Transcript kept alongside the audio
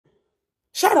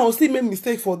Sharon still make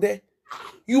mistake for there.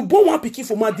 You born one pikin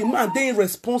for man, the man they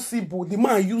irresponsible, the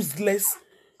man useless.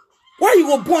 Why you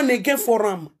go born again for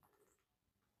him?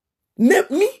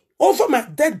 Me, over my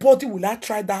dead body, will I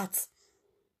try that?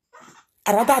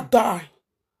 I'd rather die.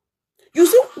 You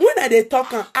see, when I they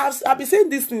talk, I've been saying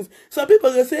these things. Some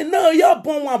people they say, no, you're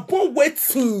born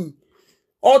waiting.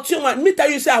 Or me tell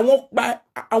you say I won't buy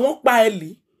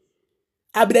early.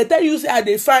 I be tell you say I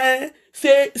dey find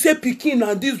say pikin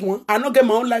and this one. I not get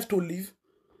my own life to live.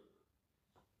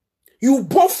 You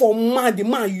born for man, the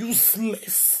man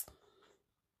useless.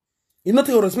 You not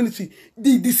take your responsibility.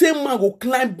 The same man go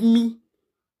climb me.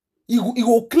 He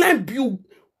go climb you,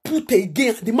 put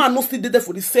again. The man not still there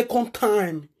for the second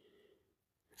time.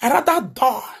 I rather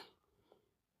die.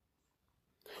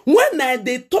 When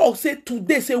they talk, say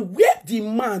today, say where the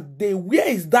man, where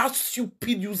is that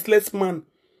stupid, useless man?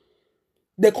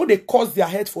 They cause their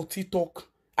head for TikTok.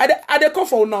 Are they come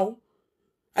for now?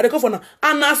 Are they come for now?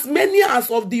 And as many as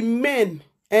of the men,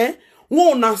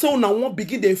 won't say won't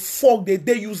begin they fuck,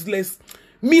 they useless.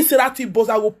 Me say that boss,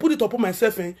 I will put it upon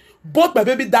myself, but my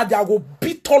baby daddy, I will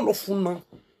beat all of you now.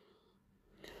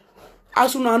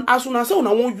 As soon as say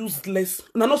una won't useless,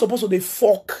 una not supposed to they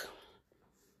fuck.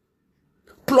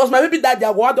 Plus my baby daddy,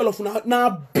 I go add all of you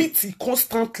now beat it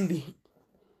constantly.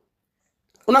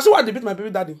 Una say why they beat my baby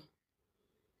daddy?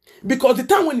 Because the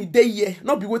time when he day here,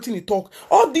 not be waiting to talk.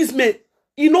 All these men,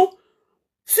 you know,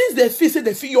 since they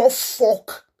feel your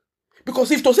fuck.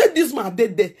 Because if to say this man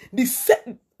dead there,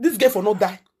 this girl for not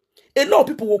die, a lot of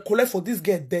people will collect for this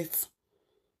girl death.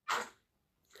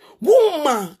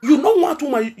 Woman, you know what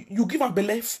woman, you give her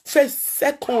belief first,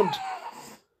 second,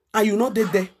 and you not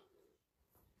dead there.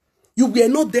 You were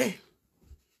not there.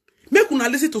 Make una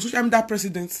listen to social media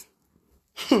presidents.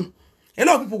 A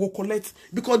lot of people go collect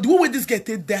because the way this get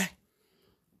there,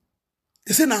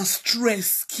 they say now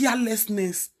stress,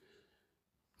 carelessness,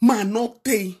 man not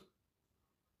there,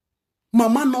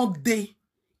 mama not there.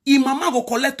 If mama go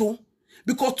collect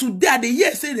because today they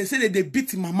hear say they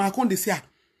beat mama. Come they say,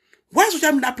 why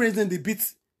social media president they beat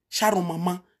Sharon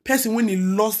mama person when he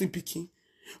lost in Peking?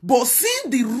 But seeing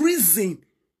the reason,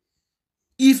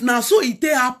 if now so it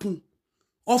happen,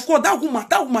 of course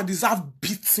that woman deserve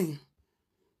beating.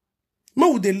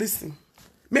 More would they listen?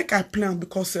 Make I plan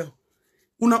because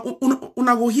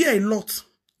una go hear a lot.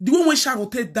 The one when Sharon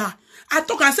take that,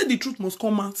 I said the truth must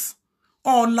come out.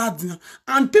 All lads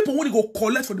and people when they go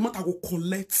collect for the matter go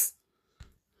collect.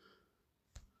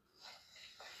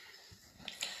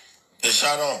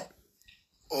 Sharon,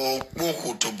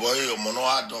 boku to boy your mono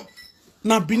adopt.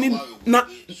 Na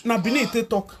bini te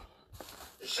talk.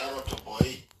 Sharon to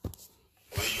boy,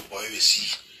 where you boy we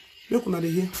see. Look una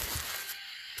dey hear.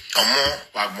 Amo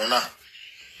pagbona.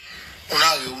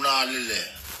 Una lele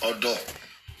odo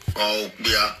o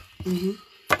bia.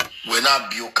 We na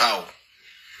bio cow.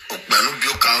 Okpanu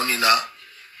bio cow ni na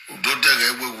do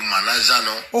dere we womanizer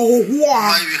no. Oh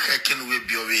wow. My we keken we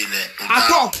bio we ne.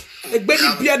 Ato,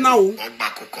 egbeni bia na o. Ogba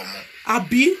kokomo.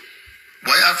 Abi.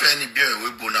 Boy afa ni bio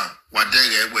we bona. Wa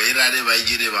dere we irade ba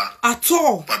ijire ba.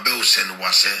 Ato. Ba be usen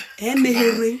wase.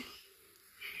 Enehere.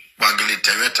 Wa gele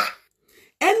teweta.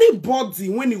 Anybody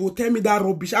when you go tell me that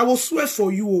rubbish, I will swear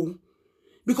for you.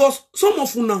 Because some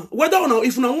of you now, whether or not,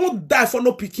 if you won't die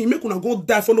follow picking, make you go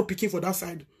die follow picking for that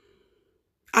side.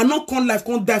 I not con life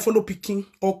can't die follow picking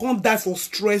or can't die for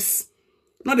stress.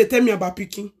 Now they tell me about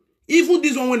picking. Even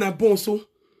this one when I born so.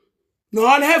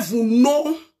 Now heaven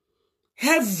know.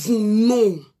 Heaven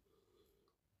know.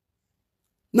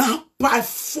 Now by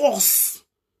force.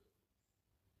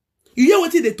 You hear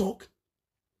what they talk?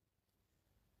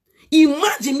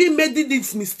 Imagine me made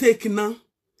this mistake now.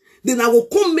 Then I will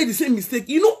come make the same mistake.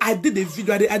 You know, I did a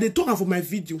video. I did talk for my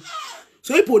video.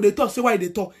 So people they talk, say why they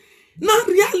talk. Now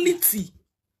reality.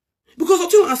 Because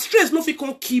until I'm stress, nothing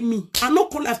can kill me. I not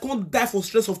call life can't die for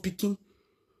stress of picking.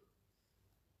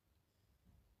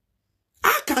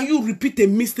 How can you repeat a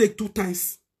mistake 2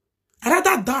 times? I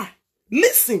rather die.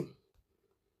 Listen.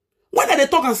 When they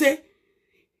talk and say,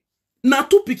 now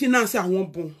 2 picking now say I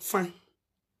want born. Fine.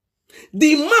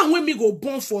 The man when me go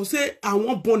born for say I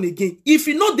want born again. If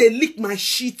you know they lick my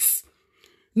sheets,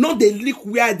 not they lick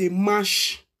where they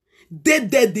mash, they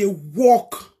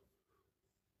walk.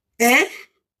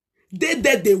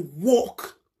 They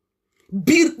walk.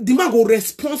 The man go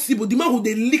responsible. The man go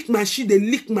they lick my sheet, they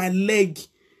lick my leg.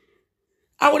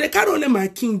 I will they carry only my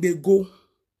king they go.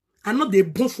 I not they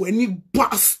born for any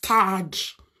bastard,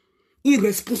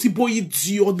 irresponsible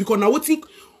idiot. Because now what think.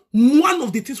 One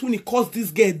of the things when it caused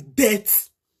this girl death.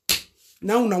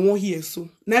 Now I won't hear so.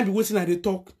 Now I be waiting at the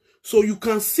talk. So you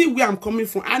can see where I'm coming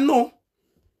from. I know.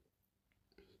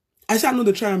 I shall know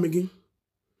the try again.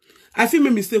 I feel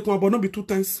make mistake one, but not be 2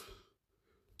 times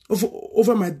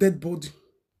over my dead body.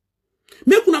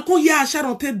 Make una come here,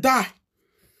 Sharon take die.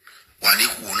 Wani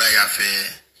kuna ya fe.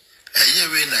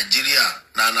 Eyewe Nigeria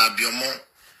na biomo.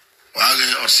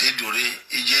 Wage ose dore,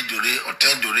 ije dore,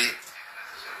 oten dore.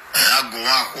 Go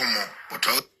akomo.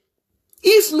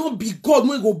 If not be God,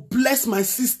 we go bless my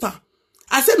sister.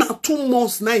 I said now 2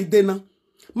 months now now.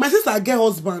 My sister get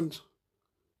husband.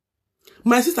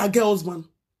 My sister get husband.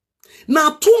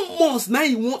 Now 2 months now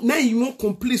you won't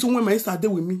complete. So when my sister there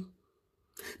with me.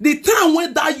 The time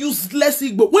when that useless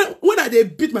but when I they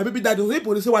beat my baby daddy,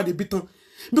 they say why they beat him.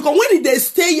 Because when they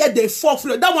stay here, they fall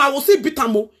through. That one I will say beat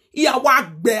him.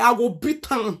 I go beat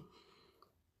him.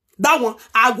 That one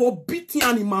I go beat him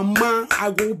and my man.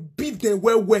 I go beat them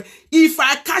well. If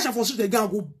I catch her for shit again, I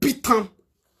go beat him.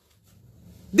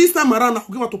 This time around, I'll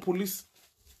give her to police.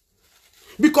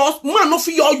 Because man no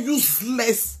feel you're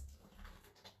useless.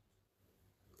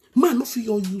 Man no feel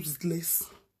you're useless.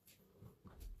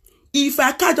 If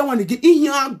I catch that one again, in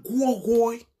here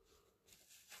go.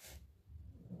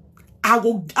 I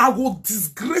go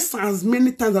disgrace as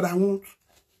many times that I want.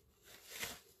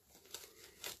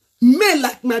 Me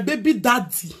like my baby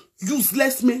daddy,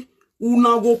 useless me.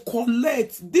 Una go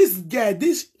collect this girl,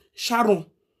 this Sharon,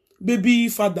 baby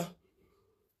father.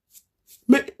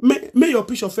 May your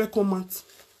picture fair come out.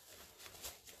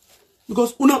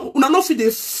 Because una not feel the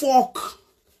fuck.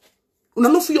 Una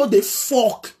not feel the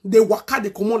fuck. They waka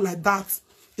they come on like that.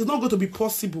 It's not going to be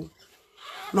possible.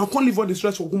 Now can't live on the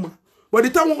stress of woman. But the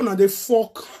time when they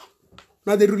fuck,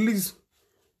 now they release.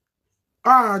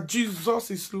 Ah,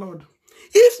 Jesus is Lord.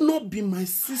 If not be my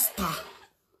sister,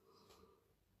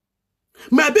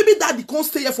 my baby daddy can't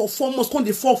stay here for 4 months, can't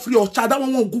they fall free or child. That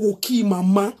one won't go kill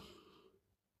mama.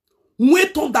 When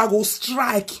thunder go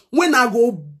strike, when I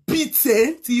go beat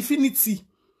to infinity,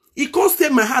 he can't stay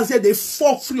in my house here. They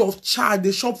fall free of child.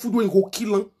 They shop food when go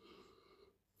kill him.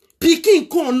 Picking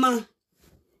corner,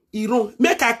 he run.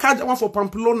 Make I catch that one for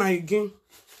Pamplona again.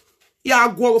 Yeah,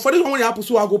 I go for this one when happen,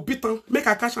 so I go beat him. Make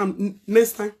I catch him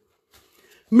next time.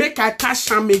 Make I catch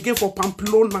him again for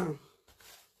Pamplona.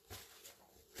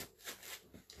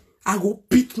 I go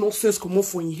beat nonsense come off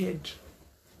for your head.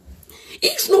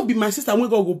 If not be my sister, when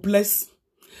God go bless.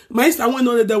 My sister when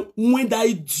that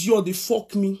idiot they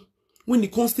fuck me. When he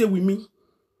can't stay with me.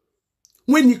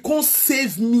 When he can't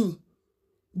save me.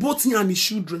 Both him and his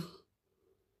children.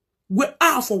 We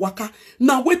are for waka.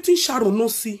 Now waiting Sharon no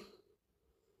see.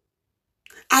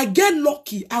 I get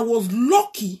lucky. I was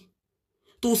lucky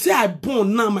to say I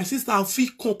born now. My sister feel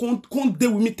can't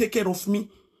deal with me, take care of me.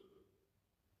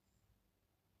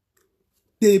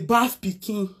 The bath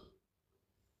picking.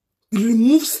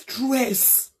 Remove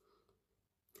stress.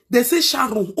 They say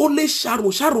Sharon, only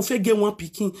Sharon. Sharon fait get one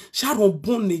picking. Sharon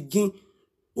born again.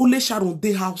 Only Sharon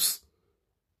day house.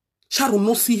 Sharon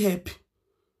no see help.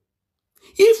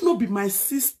 If not be my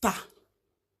sister,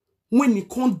 when he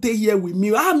can't day here with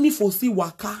me, I me for see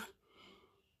waka.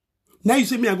 Now you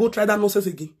say me I go try that nonsense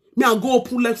again. Me I go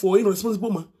open leg for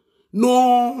irresponsible man.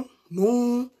 No.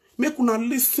 Make una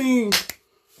listen.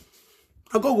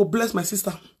 I go bless my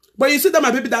sister. But you see that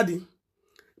my baby daddy,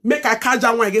 make I catch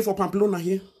that one again for Pamplona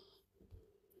here.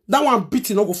 That one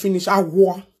beating not go finish. I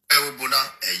war. I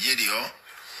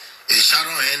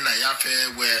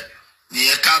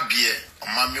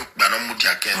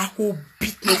will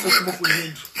beat no for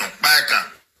head.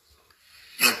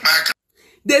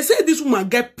 They say this woman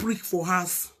get prick for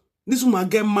us. This woman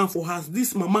get man for us.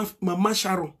 This mama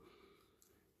Sharon.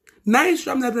 Now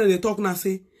they talk now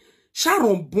say,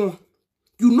 Sharon born.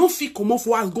 You no fit come off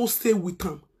for us, go stay with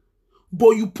him.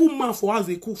 But you put man for us,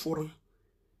 they cook for him.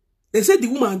 They say the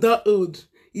woman that old,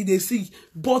 if they see.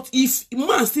 But if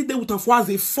man still there with him for us,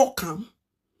 they fuck him.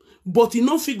 But he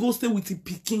no fit go stay with the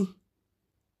picking.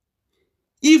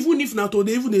 Even if not,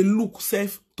 they even they look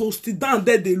safe. To sit down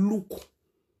there, they look.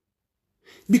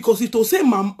 Because it will say,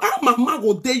 mama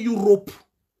go there Europe.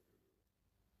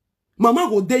 Mama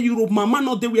go there Europe. Mama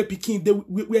not there where picking, they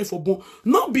where for born.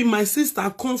 Not be my sister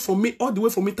come from me all the way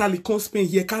from Italy, come Spain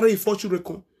here, carry 4 children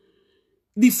come.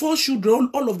 The 4 children,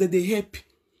 all of them they help.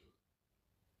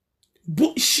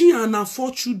 But she and her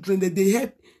 4 children that they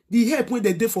help. The help when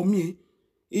they did for me.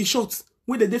 In short,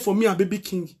 when they did for me and baby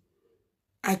king.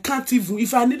 I can't even,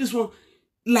 if I need this one,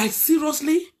 like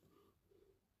seriously.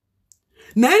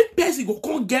 9 person go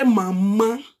come get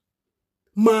mama.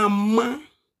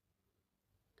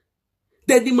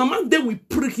 Then the mama there will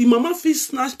prick. The mama fit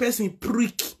snatch person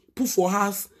prick. Put for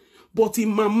us. But the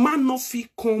mama no fit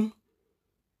come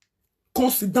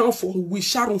sit down for with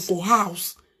Sharon for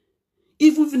house.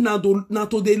 Even now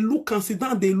to they look and sit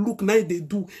down, they look now they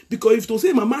do. Because if to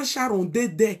say mama Sharon they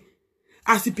there,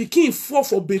 As the pikin fall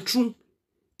for bedroom,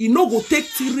 e no go take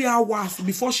 3 hours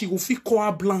before she go fit call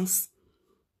ambulance.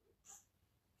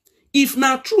 If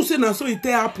na true say na so it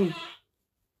happen.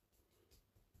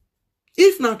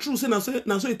 If na true say na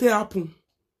so it happen.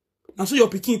 Na so your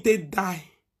pikin take die.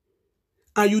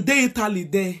 And you dey Italy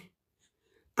there.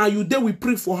 And you there we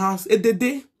pray for house. And the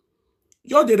day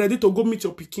you're ready to go meet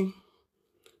your pikin.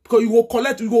 Because you will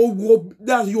collect, you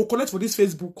will collect for this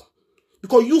Facebook.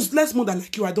 Because useless mother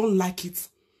like you, I don't like it.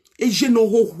 And je know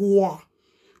who.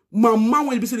 Mama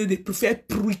will be saying they prefer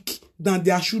prick than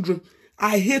their children.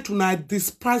 I hate when I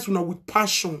despise when I with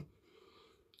passion.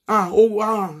 Me,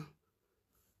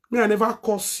 I never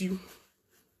curse you.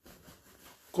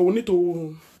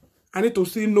 Because I need to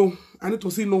say no. I need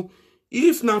to say no.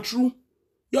 If not true,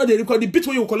 you're the record the bit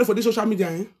when you collect for this social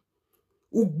media,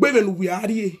 we are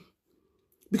here.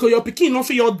 Because your pikin not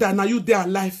for your dad, now you there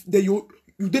alive. Then you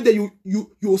did that you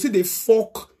will see the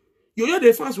fuck. You're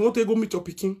the fans you want to go meet your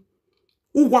pikin.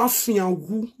 Who want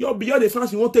who? You're the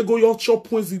fans you want to go your chop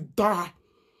points it die.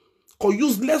 Cause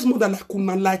useless mother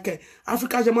like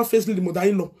Africa German face lady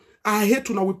mother-in-law. I hate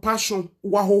to now with passion.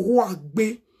 What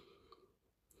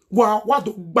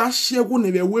do bash go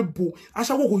never webo? I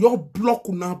shall go your block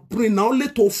na brain now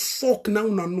let fuck now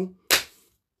no.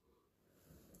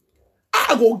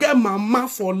 I go get mama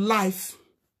for life.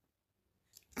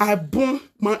 I born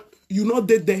my you not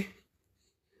dead there.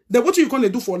 Then what you gonna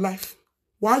do for life?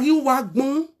 Why you work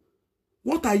born?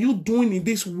 What are you doing in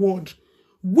this world?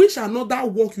 Which another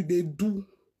work you they do?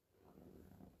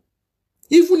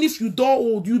 Even if you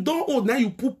don't old, now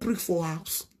you put prick for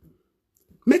house.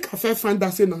 Make a fair find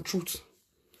that say the truth.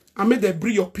 I made them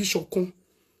bring your picture come.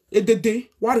 Et the day,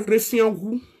 what a refian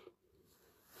who?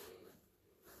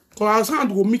 Cause I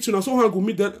hand go meet you now, so hand go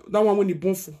meet that one when he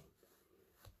born for.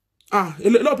 A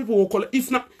lot of people will call it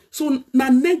if not so na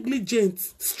negligent,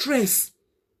 stress.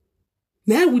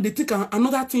 Now we they take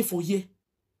another thing for here.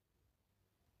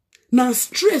 Now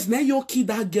stress, now your kid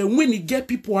that girl when he get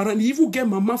people around, he even get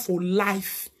mama for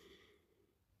life.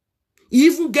 He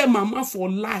even get mama for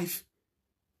life.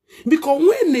 Because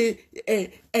when they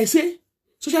say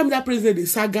social media president the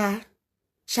saga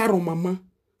Sharon mama,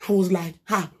 I was like,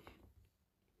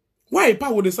 why a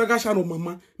part with the saga Sharon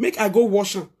mama? Make I go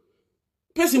wash her.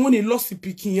 Person when he lost the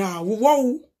picking,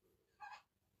 wow.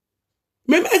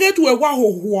 Maybe I get to a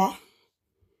wow.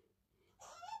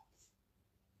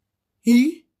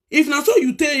 If now so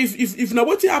you tell if now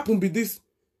what happen be this,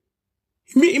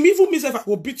 me even myself I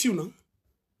will beat you now.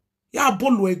 Yeah,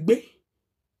 ball egbe.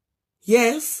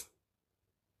 Yes,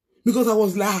 because I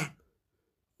was like,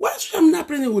 why should I not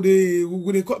playing with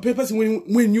the person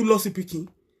when you lost the picking?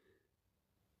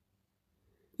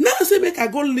 Now I say make I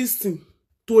go listen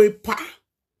to a pa.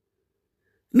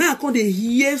 Now I can't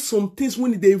hear some things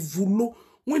when they volo,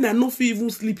 when I not feel even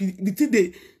sleepy.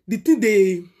 The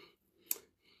thing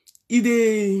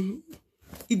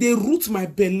they root my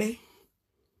belly.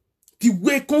 The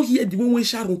way come hear the one when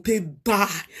Sharon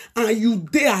die and you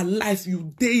there alive,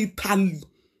 you there Italy.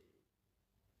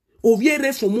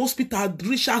 Oviere from hospital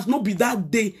reach us, not be that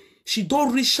day. She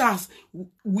don't reach us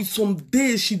with some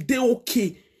days, she dey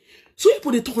okay. So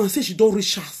people they talk and say she don't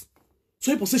reach us.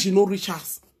 So people say she don't reach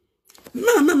us.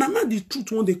 Nah, the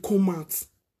truth when they come out.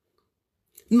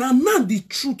 Nah, the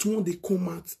truth when they come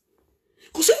out.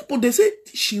 Because some people they say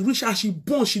she reach us, she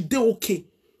born, she dey okay.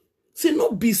 Say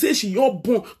not be say she your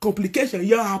born complication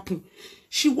here happen.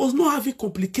 She was not having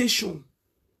complication.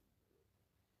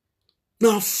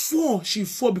 Now she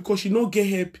fall because she not get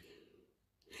help.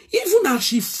 Even as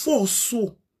she fall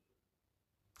so,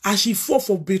 as she fall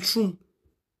for bedroom,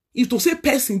 if to say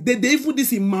person they even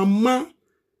this in mama,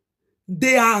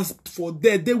 they asked for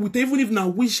that. They would even if now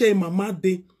wish her mama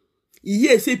they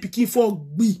yeah say picking for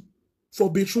B for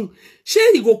bedroom.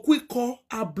 She go quick call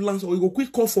ambulance or you go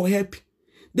quick call for help.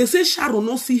 They say Sharon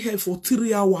not see her for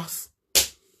 3 hours.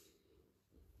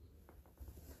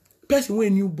 Person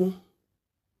when newborn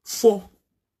 4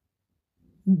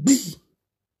 B.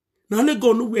 Now let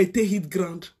go know where it hit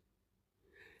ground.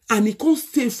 And he can't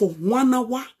stay for 1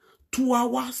 hour, 2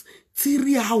 hours,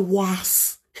 3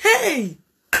 hours. Hey!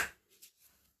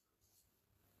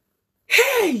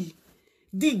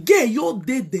 The girl you're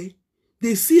dead there.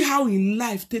 They see how in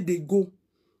life they go.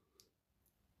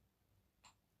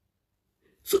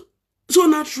 So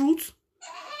not truth.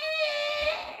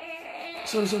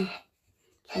 Sorry.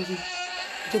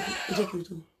 It's okay.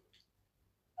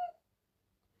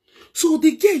 So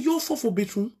the girl you fall for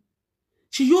bedroom,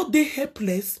 she you're there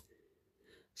helpless.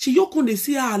 She you can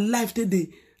see how life they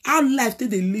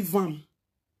live on.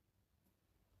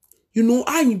 You know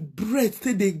how in breath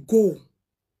they go.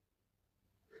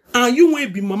 And you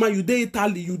won't be mama, you dey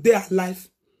Italy, you dey alive.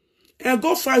 And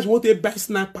God finds what a best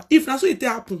sniper. If that's what it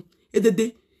happen, it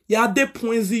day, ya de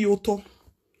poinzi yoto.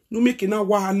 No make na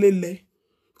wahala.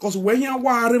 Because when you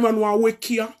ware man wa wake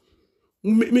here,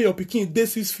 me your picking dey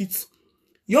 6 feet.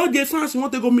 Your day France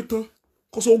want to go meet her.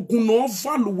 Because o guno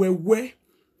value we.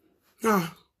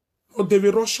 Ah, or they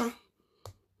will Russia.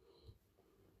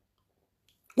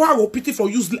 Why go pity for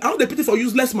useless? I don't they pity for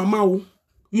useless mama.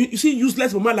 You see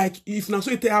useless mama like if na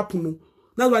so it happen. No.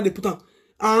 That's why they put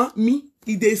on. Me,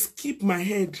 if they skip my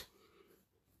head.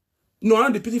 No, I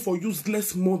don't they pity for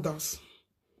useless mothers.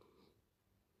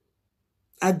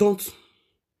 I don't.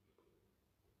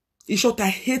 In short, I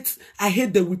hate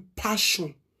them with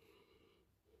passion.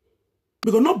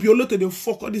 Because not be able to the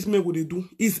fuck all these men what they do.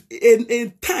 Is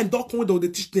in time document they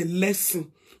teach the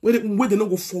lesson where they not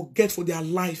go forget for their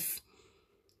life.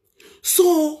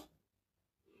 So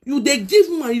you they give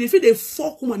woman, they feel they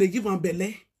fuck woman, they give her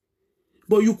belly,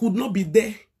 but you could not be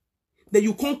there. Then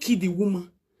you can't kill the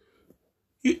woman.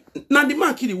 Now the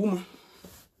man kill the woman.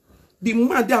 The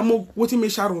man they are more waiting make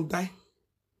Sharon die.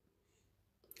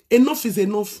 Enough is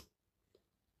enough.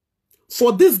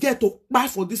 For this girl to buy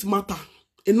for this matter,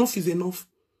 enough is enough.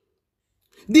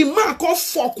 The man called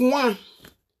fuck one.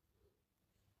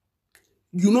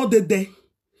 You know they there.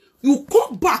 You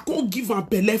come back, come give her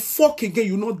belly, fuck again,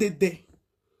 you know they there.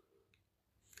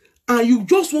 And you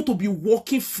just want to be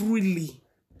walking freely.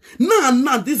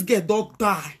 Now, this girl don't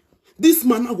die. This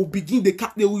man will begin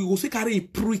they will say carry a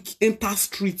prick, enter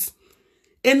streets.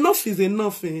 Enough is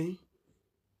enough, eh?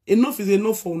 Enough is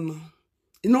enough for now.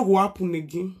 Enough will happen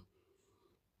again.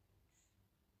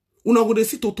 Una go de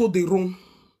si toto de run.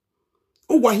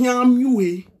 O wa hiam you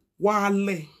eh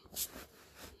wale.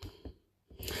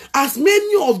 As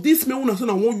many of these men una say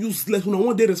na one useless, una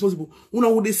one dey responsible. Una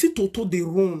go de si toto de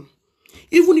run.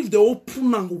 Even if they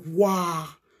open and wow,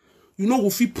 you know go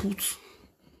fit put.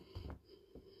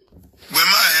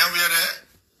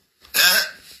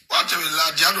 What will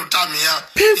la diado tamia?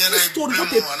 Painful story,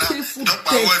 what a painful death.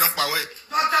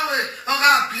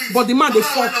 But the man they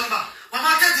fuck.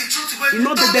 You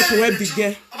know the death to help the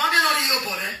girl.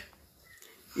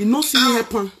 You know see me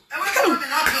happen.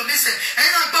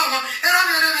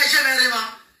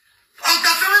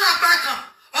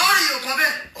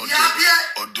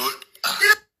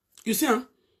 You see, huh?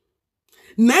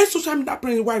 Now social media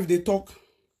parents wife they talk.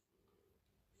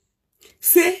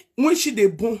 Say when she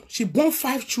born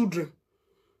 5 children.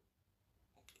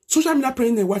 Social media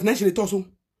parents and wife now she they talk so.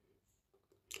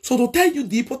 So to tell you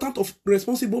the importance of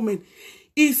responsible men,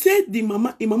 he said the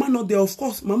mama not there, of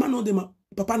course, mama not there,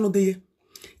 papa not there.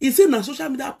 He said na social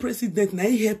media president na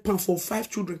he help for 5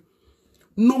 children.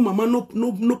 No mama,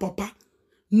 no papa,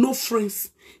 no friends.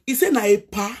 He said na a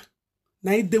pa,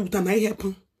 na he there with na he help.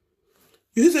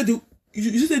 You said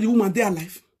the woman they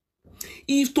alive.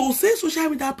 If to say social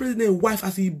media president wife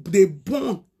as he they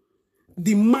born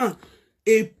the man,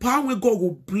 a pa where God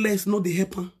will bless, not the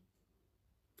help.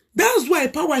 That's why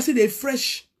power I say they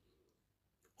fresh.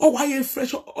 Oh, why you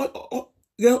fresh?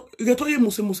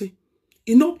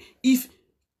 You know, if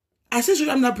I say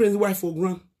social media president wife for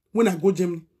grand when I go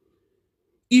Germany,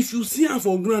 if you see her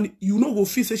for grand, you know go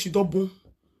feel say she don't born.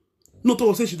 Not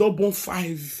to say she don't born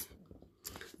 5.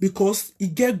 Because he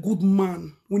get good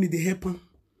man when it happen.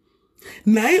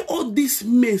 Now all these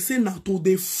men say now to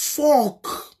the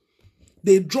fuck.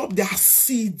 They drop their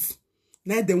seeds.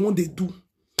 Now they want they do.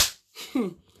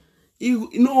 You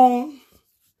know,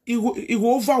 it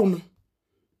go over now.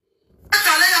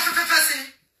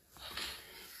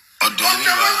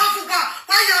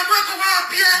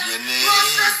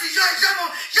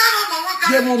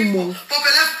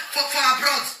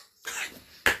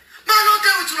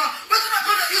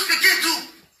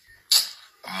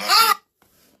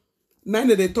 Nine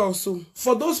they talk so.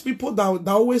 For those people that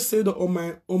always say that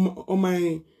on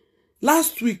my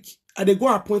last week I they go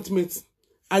appointments.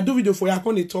 I do video for you. I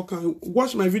can't talk and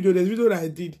watch my video. There's video that I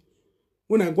did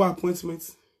when I go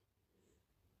appointments.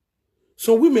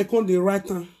 So we may come the right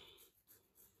time.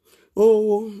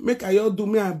 Oh, make I do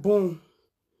me I born.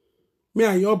 Me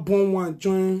I your born one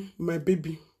join my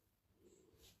baby.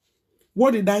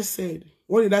 What did I say?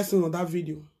 What did I say on that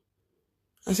video?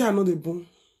 I said I know the born.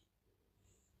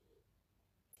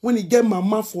 When he get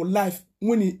mama for life,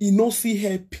 when he not see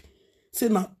help, say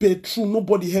na true,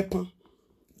 nobody help him.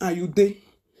 Are you there?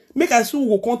 Make I see who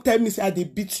go come tell me say I they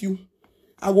beat you.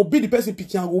 I will beat the person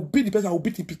picking. I will beat the person. I will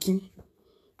beat the picking.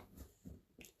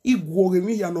 He go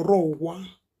me here no raw.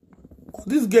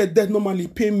 This girl dead normally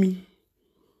pay me.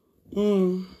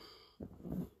 To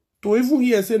even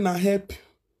hear say na help.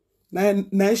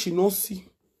 Now she not see.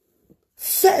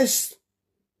 First,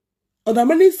 Other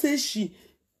many say she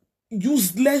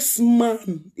useless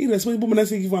man, irresponsible man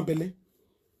say give her belly.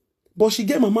 But she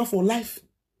get mama for life.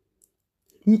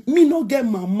 Me no get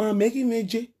mama, making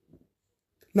AJ.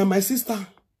 Now my sister.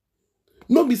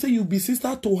 No be say you be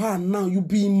sister to her now. You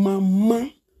be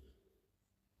mama.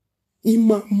 In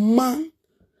mama.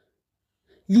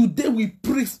 You there with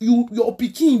priest. Your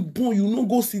pikin born. You no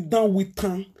go sit down with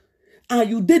her. And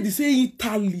you there the say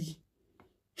Italy.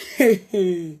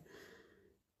 Hey.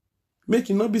 Make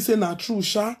it not be saying na true,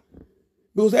 sha.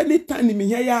 Because anytime me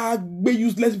hear ya be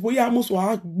useless people, ya almost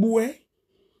wa boy.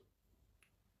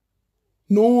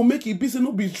 No, make it be say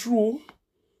no be true.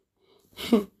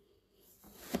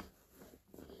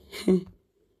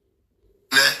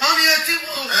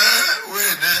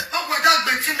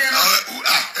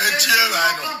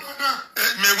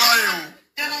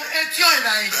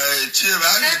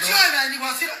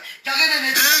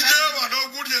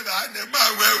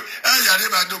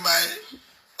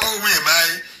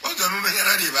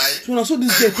 So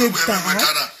this get take time.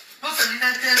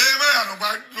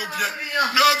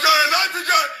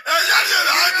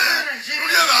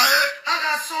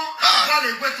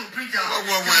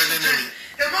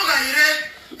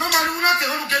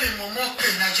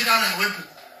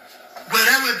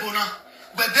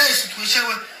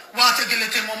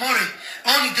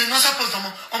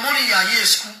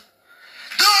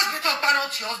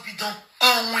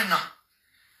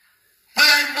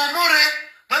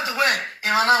 By the way,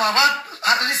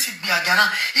 at least it be a gana.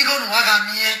 He go to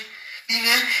Wagamie, he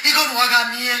go to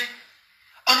Wagamie.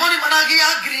 A money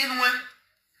managia green way.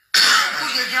 Who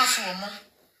you just woman?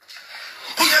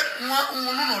 Who you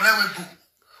no rewebu?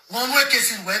 One way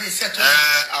case in where they settle.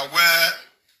 Aware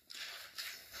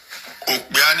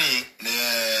Okbiani,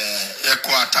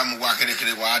 Echo Atam Wakari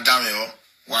wa Damio,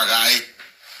 Wagai.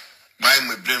 Buy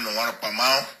me blame no one of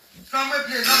Pamao. Sharon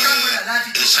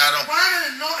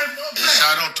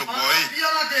to boy.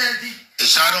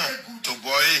 Sharon to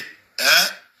boy.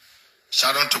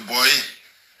 Sharon to boy.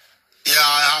 Yeah,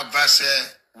 I have verse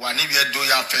one if you do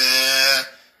your fair.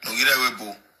 No, you never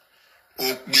go.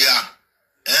 Okbia.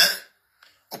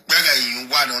 Okbega in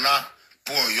one on a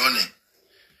poor yone.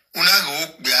 Unago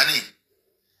Okbiani.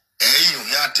 You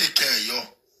here take care yo.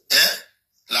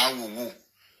 La woo.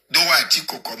 Do I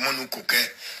tiko komonu koke?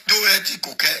 Do I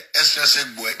tiko ke esrese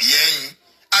boy? Yen,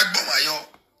 agbomayo.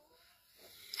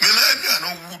 Me no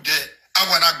wude.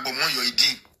 Awana agbomo yo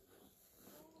idi.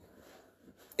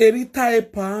 Erita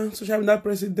Epa, social media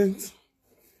president.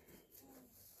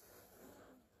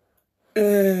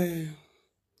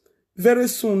 Very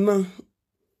soon now.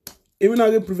 Even now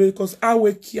they prevail because I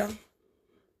wake here.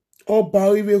 Or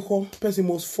Barry Weko, person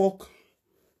must fuck.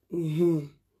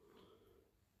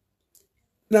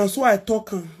 Now, so I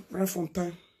talk right from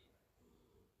time.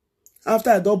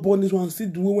 After I don't born this one, see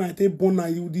the way when I take born now,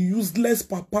 you the useless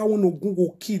papa when no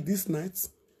go kill this night.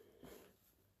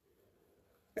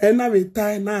 And now we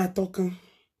tie, now I talk.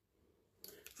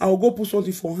 I will go put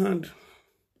something for hand.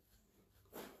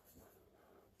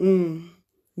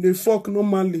 They fuck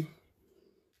normally.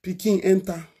 Picking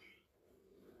enter.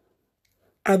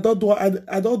 I don't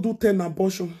do 10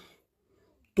 abortion.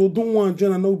 To do one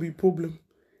join and no be problem.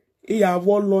 If I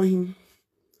will him,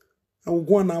 I will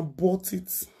go and abort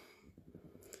it.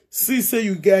 See, say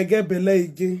you get belay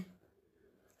again.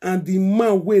 And the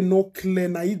man will not clear,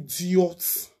 na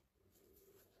idiot.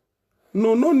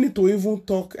 No need to even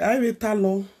talk. I have a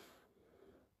talon.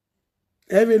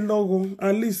 I have a logo.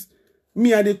 At least,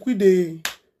 me, I quit the...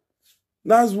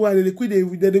 That's why they quit the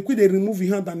remove the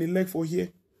hand and the leg for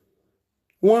here.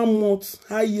 1 month,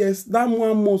 high yes, that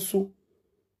 1 month so.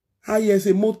 High yes,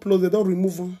 a month plus, they don't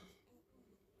remove them.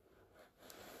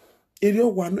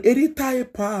 Eri tie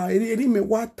pa, eri me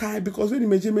what tie because when you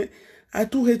imagine me, I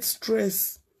too hate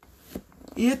stress.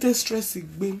 I hate stress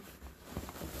again.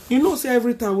 You know, say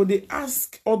every time when they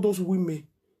ask all those women,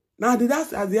 now they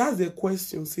ask the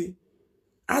question, say,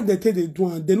 how they take they do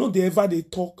and they know they ever they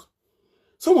talk.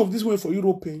 Some of these women for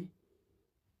European,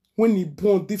 when he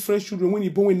born different children, when he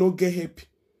born we not get happy.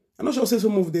 I'm not sure say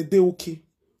some of the day okay.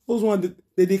 Those ones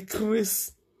they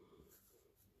craze.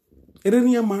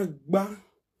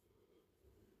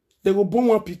 They go born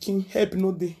 1 pikin, help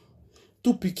no day.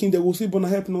 2 pikin, they go see born a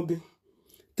help no day.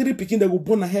 3 pikin, they go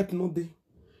born a help no day.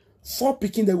 4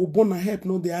 pikin, they go born a help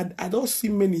no day. I don't see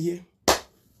many here.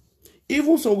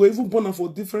 Even some go even born for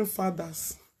different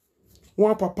fathers.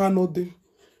 1 papa no day.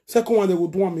 Second one, they go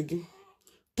do one again.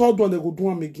 Third one, they go do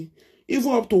one again.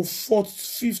 Even up to 4th,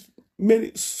 5th,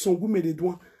 many some women they do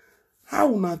one. How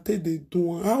will not take they do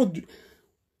one? How do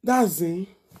that's it?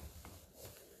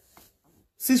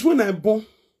 Since when I born,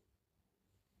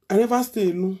 I never stay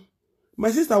alone. My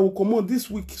sister will come out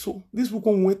this week, so this week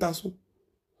on wait so.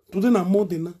 Today na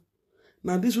Monday now.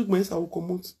 Now this week my sister will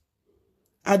come out.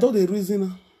 I don't the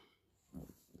reason.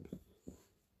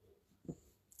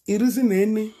 The reason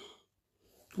any.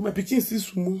 My pikin see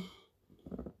sumo.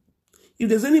 If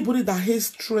there's anybody that hates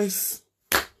stress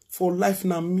for life,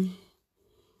 now me.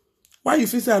 Why you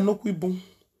feel say I no quit bon?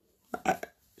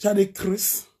 Shall they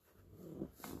Chris?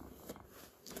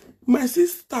 My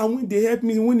sister, when they help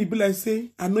me, when they be like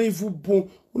say, I know even born.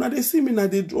 When they see me now,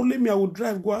 they only me, I will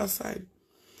drive, go outside.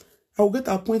 I will get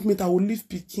an appointment, I will leave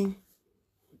Peking.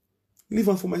 Leave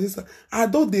one for my sister. I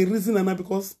don't the reason and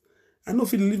because I know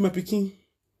if you leave my Peking.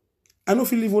 I know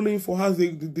if you leave only for house, they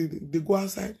go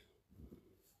outside.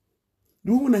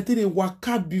 The woman I tell they work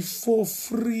out before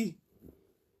free.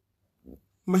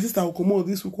 My sister will come out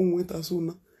this week on winter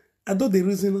soon. I don't the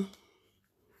reason.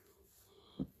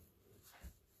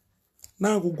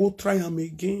 Now I will go try him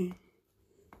again.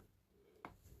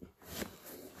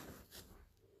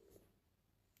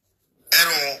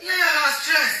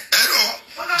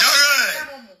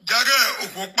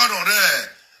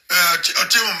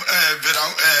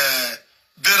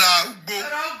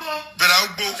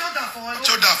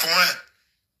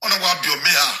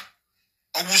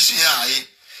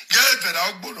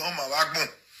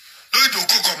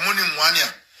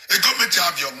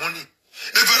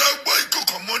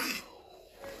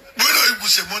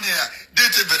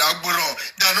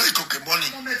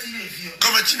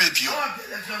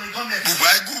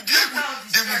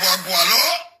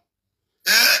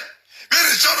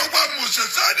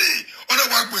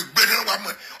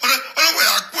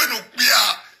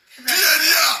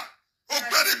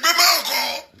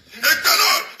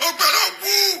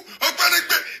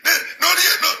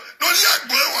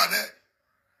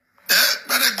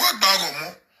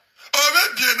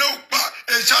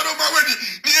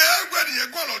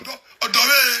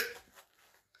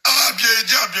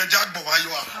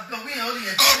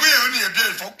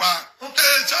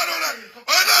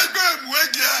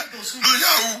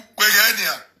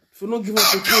 If you not give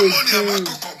us a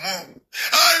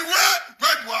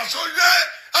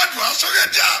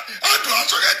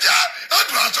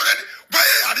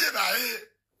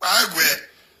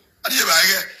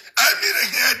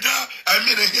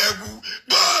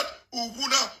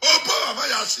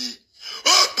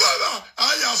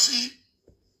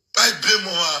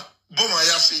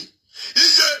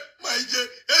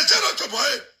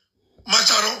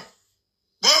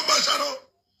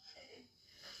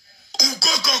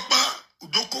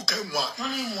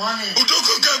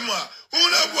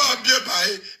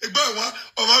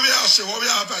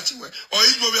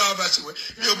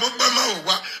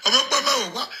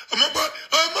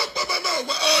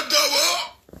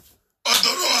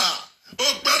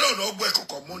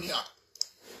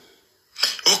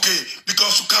okay,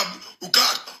 because you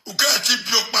can't tip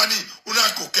your money, una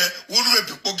coke, one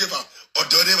people give up, or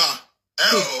deliver.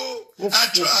 I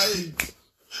try.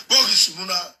 Boris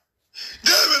Muna.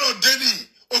 David or Denny,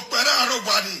 or Parano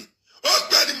Bani, or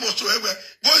Benny Mostoever,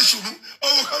 Boys,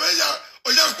 or Kamaya,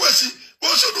 or Yakwesi,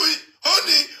 what's doing?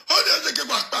 Honey, I take a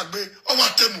back, or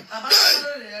what temu.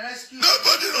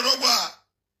 Nobody know what.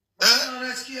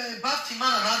 Rescue a Batman.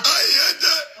 I had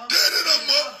no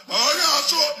more. Oh, yeah,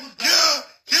 so, yeah,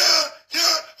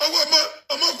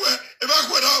 I'm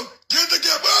going out. Get the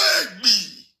gap, me.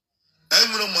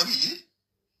 I'm no money.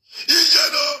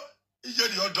 Is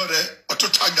your daughter, or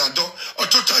to Tanya, or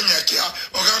to Tanya,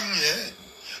 or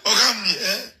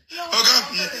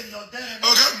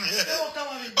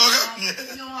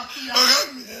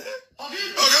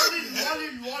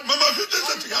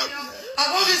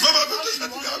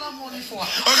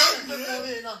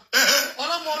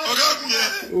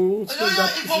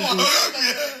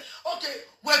okay,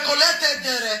 we're collected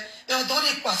there. You're done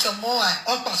it pass more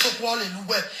or pass up wall in the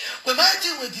web. We're mighty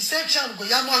with deception.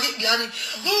 We are not getting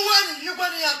no one you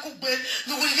when you are cooked,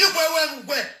 you will you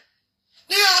where.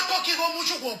 You are talking about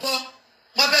much.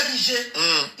 My baby,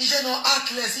 he's no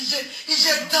atlas, he's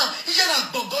done, he's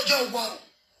not bongo. Wow.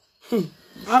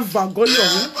 I'm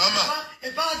Vagoyo. Mama.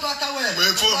 If I don't away,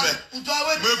 we're for me,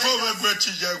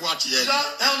 what you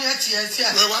only at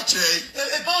we're watching.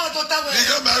 If I don't away,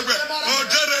 you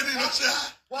go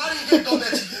why did you go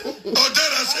at oh,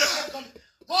 there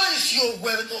what is your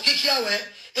way? Kikiawe,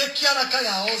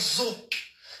 Ekianakaya also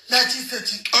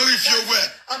 1930. Oh, if you're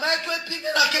wet, I'm actually picking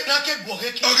a book.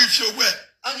 oh, if you're wet,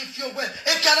 and if you're wet,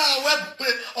 Ekana web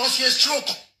or she is stroke.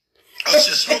 oh,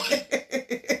 she's smoking.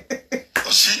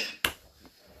 Oh, see.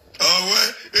 Oh,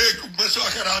 well, so I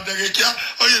can have the Rekia.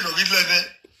 Oh, you know,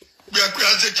 we are quite.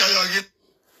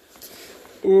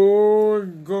 Oh,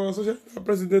 God, social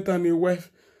president and a wife.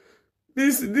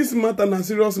 This matter na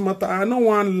serious matter. I no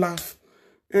want laugh.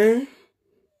 Eh?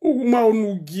 Uguma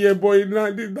onu gie boy na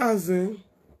that's it.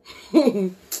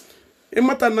 A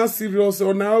matter na serious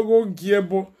or now go gie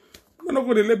boy. I'm not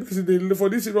going to let president for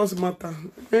this serious matter.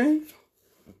 Eh?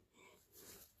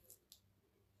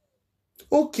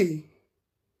 Okay.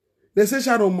 They say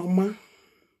Sharon mama.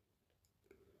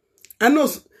 I know.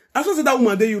 I saw that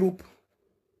woman in Europe.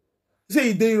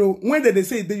 Say in Europe. When did they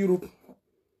say in Europe?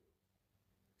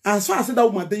 As far as that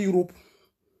woman in Europe.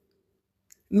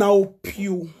 Now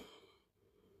pure.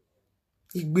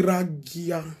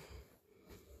 Igbiragia.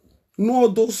 No all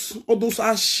those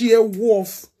are sheer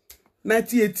wolf.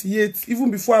 1988, even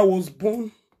before I was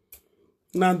born.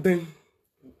 Now then.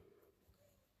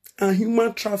 And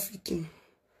human trafficking.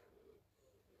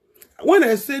 When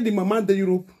I say the mama in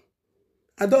Europe,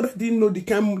 I don't already know the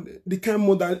kind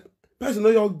mother. Person know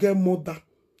your girl mother.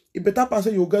 A better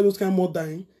person you get those kind of mother.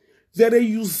 Eh? Very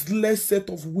useless set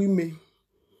of women.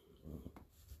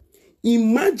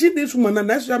 Imagine this woman, and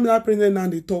that's why I'm not pregnant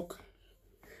and they talk.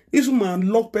 This woman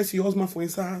lock person husband for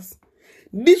his house.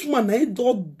 This woman, I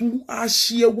don't do a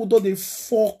share what do they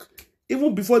fuck.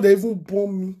 Even before they even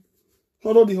born me.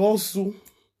 What do they also?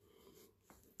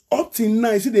 Up till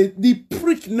now, see the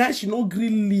prick now she not agree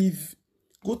leave.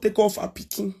 Go take off her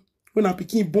picking. When her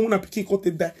picking born, her picking got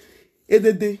to die.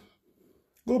 Day.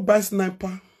 Go buy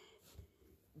sniper.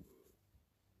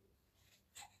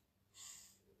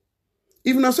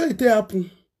 Even I saw it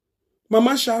happen.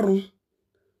 Mama Sharon,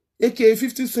 aka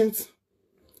 50 cents.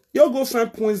 You go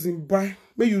find points in buy.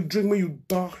 May you drink, may you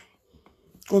die.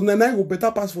 Because the night will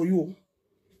better pass for you.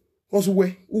 Because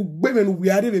we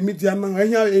are the media now.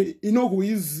 You know go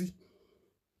easy.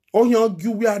 Or you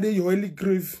are there your early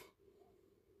grave.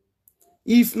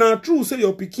 If not true, say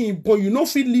your picking boy, you know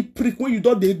feel prick when you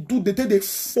don't they take the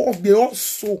fuck, they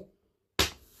also.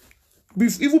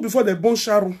 Even before they born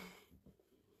Sharon.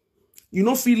 You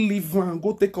don't feel leave and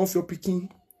go take off your picking.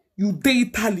 You dey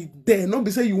Italy there. Not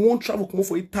be say you won't travel come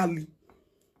for Italy.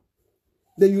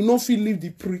 Then you not feel leave the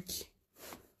prick.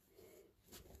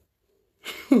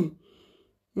 You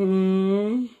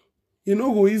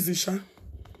know go easy, Sha.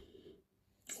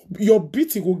 Your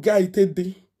beating go get it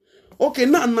day. Okay,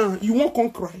 now, you won't come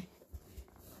cry.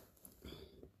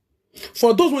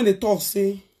 For those when they talk,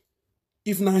 say,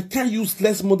 if now I can't use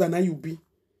less more than I you be.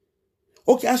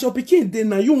 Okay, as your picking day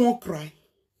now, you won't cry.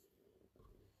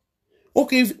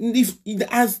 Okay, if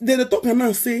as they talk and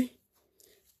now say,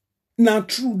 now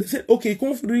true, they say, okay,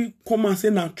 come and say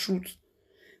now truth.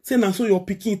 Say now so your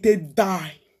picking they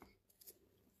die.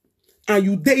 And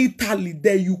you there Italy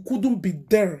there, you couldn't be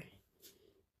there.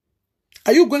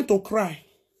 Are you going to cry?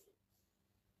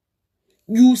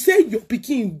 You say your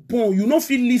picking born, you not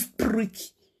feel live prick.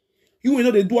 You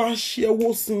know they do a share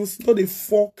what since, not they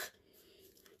fuck.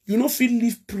 You not feel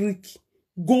live prick.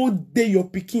 Go there your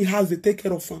picking has to take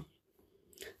care of her.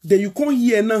 Then you come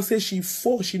here now say she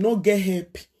fall, she not get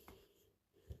help.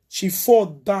 She fall,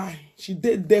 die. She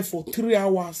dead there for 3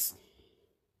 hours.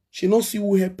 She not see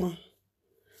who help her.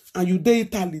 And you there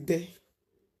Italy there.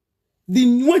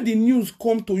 When the news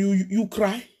come to you, you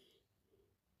cry.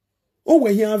 Oh,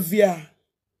 when you have VR.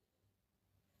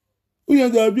 Are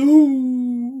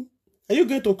you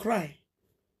going to cry?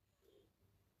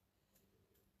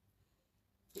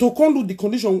 To come to the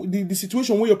condition, the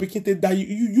situation where you're picking to die,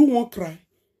 you won't cry.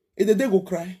 And they go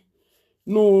cry.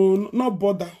 No, not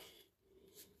bother.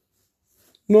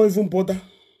 Not even bother.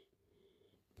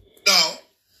 Now,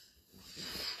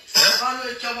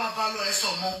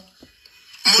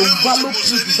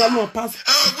 pass.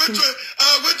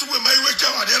 I went to my wake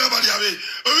up at the other way.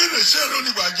 Only the Sharon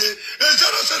Nibaje, and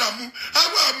Sharon said, I'm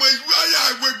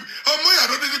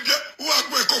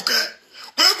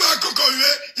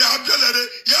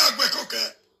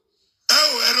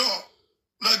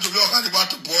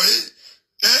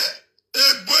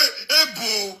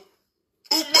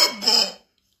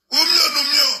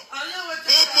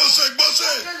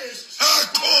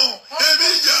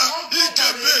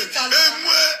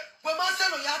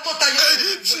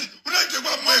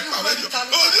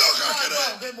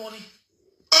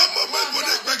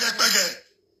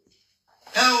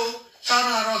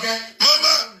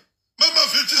Mama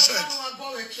 50 cents.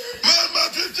 Mama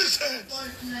 50 cents.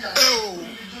 Oh,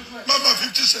 Mama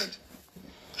 50 cents.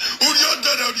 Uriya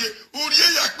dada Uriya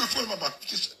yak before Mama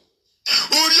 50 cents.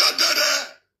 Uriya dada.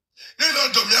 They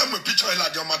don't do me a picture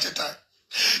like your mateta.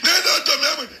 They don't do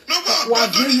me no more.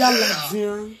 What do you like?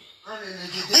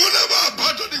 Never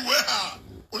abandon the warehouse.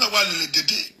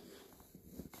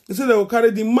 They say they will carry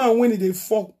the man when they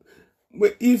fuck.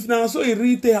 But if now so it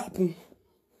really happen,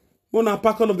 Mona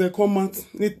pack all of the comments.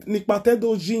 Ni pate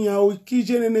do jinya o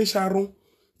kije nene Sharon.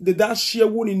 The that share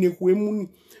one in the muni.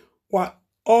 What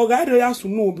all guy they has to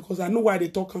know because I know why they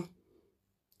talking.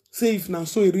 Say if now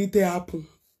so it really happen.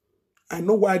 I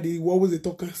know why they always they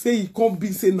talking. Say it can't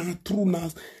be say na true now.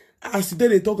 As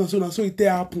they talking so now so it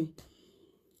happen.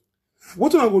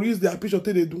 What I go use their picture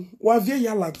they do? What vie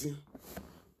yala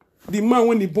the man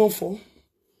when they born for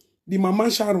the mama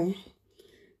Sharon.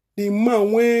 The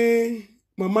man when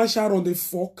Mama Sharon the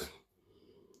fuck.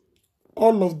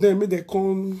 All of them may they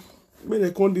come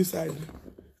decide.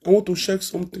 I want to check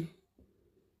something.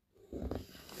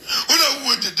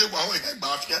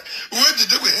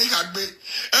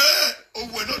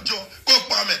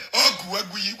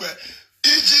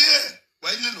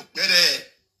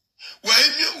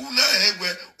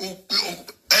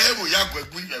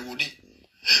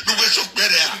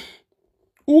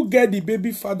 Who get the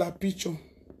baby father picture?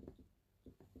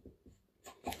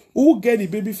 Who get the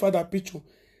baby father picture?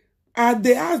 And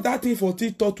they ask that thing for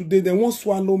TikTok today, they won't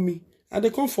swallow me. And they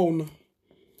come for now.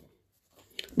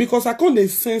 Because I can't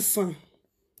sense some.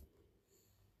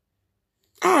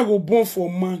 I go born for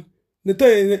man. They tell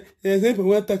you,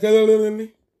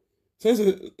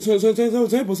 some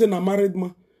people say na married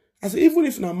man. I say, even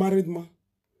if na married man.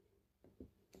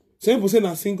 Some people say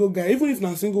na single guy. Even if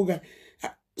na single guy.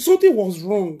 Something was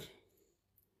wrong.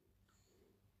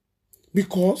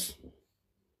 Because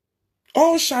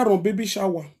all Sharon baby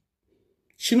shower,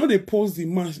 she know they post the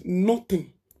mask,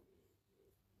 nothing.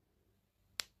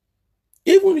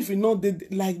 Even if you know they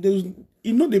like there's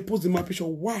you know they post the mask picture,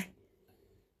 why?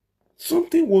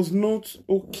 Something was not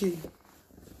okay.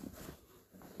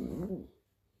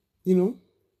 You know?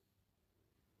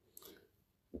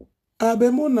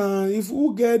 Abemona, if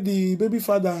who get the baby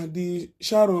father, the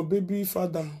Sharon baby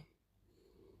father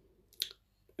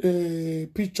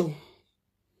picture,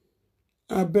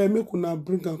 I bet me could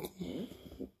bring her.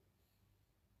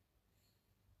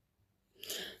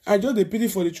 I just the pity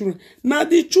for the children. Now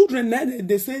the children, now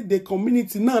they say the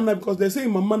community now because they say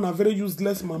mama are very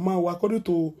useless mama. According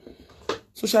to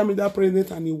social media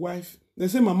president and his wife, they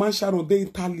say mama Sharon they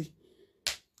Italy,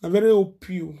 a very OP.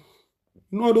 You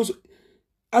know those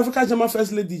African German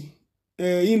first lady,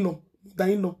 in-law,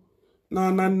 the in-law.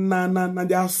 Now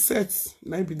they are sets.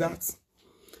 Now be that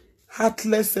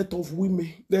heartless set of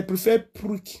women. They prefer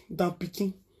prick than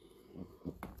picking.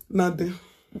 Now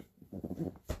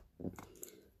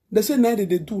they say now they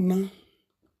do now.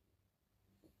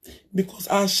 Because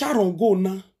as Sharon go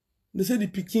now, they say the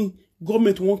picking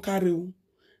government won't carry.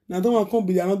 Now don't want to come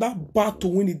be another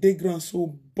battle when the day ground.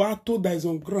 So battle that is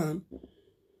on ground.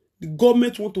 The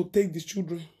government want to take the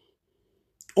children.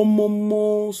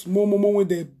 Small when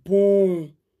they're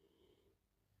born.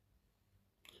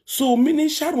 So meaning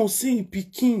Sharon see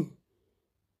picking.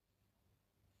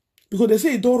 Because they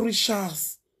say it don't reach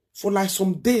us for like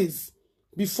some days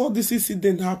before this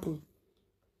incident happened.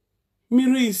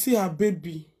 Miri see her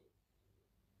baby.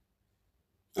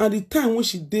 At the time when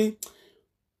she did,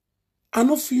 I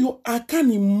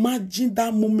can't imagine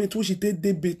that moment when she did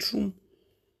the bedroom.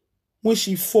 When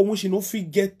she fall, when she no fit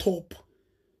get up.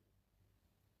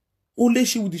 Only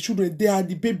she with the children there,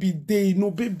 the baby there, you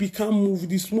know, baby can't move,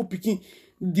 the small picking,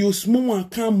 the small one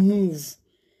can't move.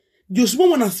 The small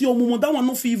one I see your mom, that one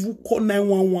no fit even call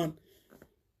 911.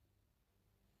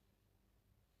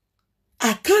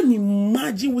 I can't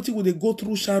imagine what it would go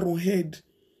through Sharon's head.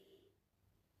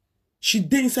 She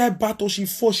did inside battle, she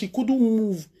fought, she couldn't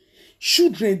move.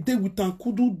 Children there with her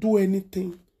couldn't do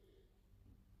anything.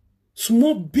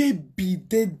 Small baby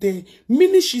dead there.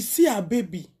 Meaning she see her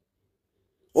baby.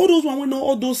 All those one when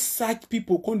all those psych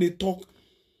people come they talk.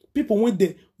 People when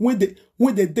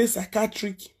they dey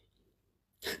psychiatric.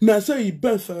 Now say he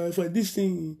burn for this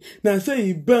thing. Now say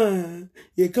he burn.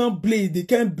 He can't bleed. They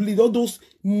can't bleed. All those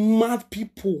mad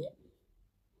people.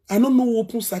 I don't know who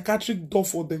open psychiatric door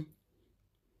for them.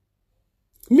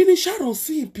 Meaning Sharon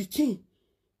see Pikin.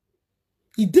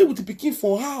 He did with the Pikin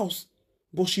for house.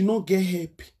 But she not get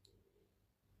help.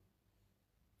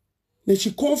 Then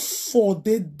she come for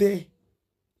dead there.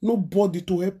 Nobody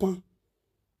to help her.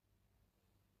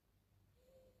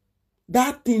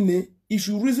 That thing, if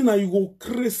you reason and you go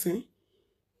crazy,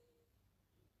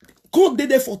 God did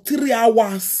there for 3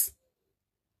 hours.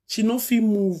 She no fit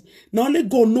move. Now only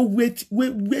God know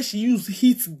where she use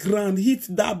hit ground, hit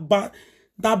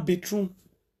that bedroom.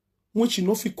 When she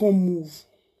no fit come move.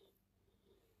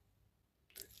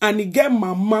 And he get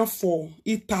mama for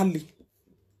Italy.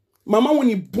 Mama when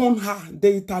he born her,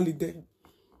 they Italy there.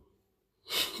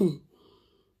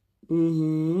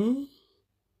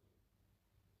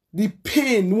 The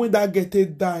pain when that get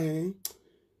it die.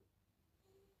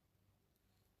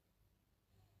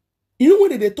 You know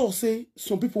when they talk, say,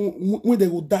 some people, when they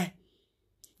will die,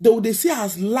 they say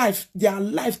as life, their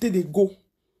life till they go.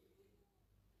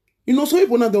 You know, some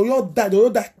people now, they will all die,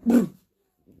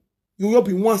 You will all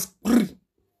be once.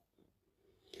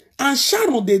 And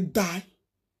Sharon, they die.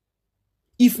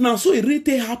 If now so it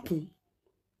really happen,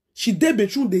 she dey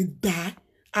between they die,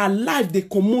 her life they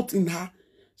come out in her,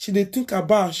 she they think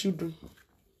about her children.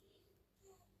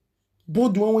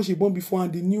 Both the one when she born before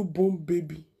and the newborn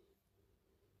baby.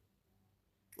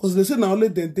 Because they say now only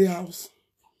they house.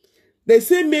 They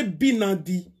say maybe now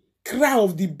the cry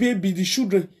of the baby, the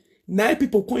children, now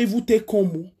people can't even take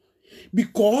home.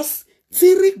 Because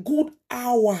 3 good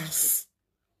hours.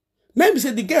 Now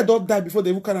say the girl don't die before they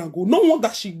even can go. No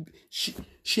wonder she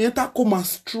enter coma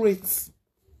straight.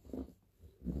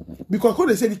 Because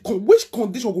they say which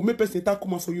condition will make person enter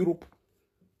coma for Europe?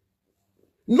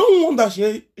 No wonder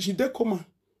she did coma.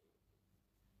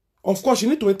 Of course, she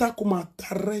need to enter coma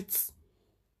direct.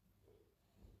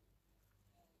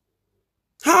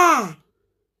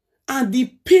 And the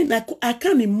pain, I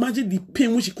can't imagine the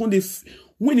pain when she can't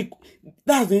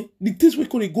that's it, the things we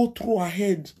couldn't go through her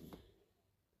head.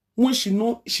 When she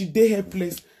know she dey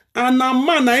helpless. And a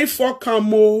man I fuck her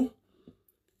more.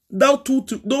 Those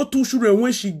two children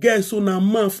when she gets so na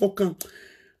man fuck her.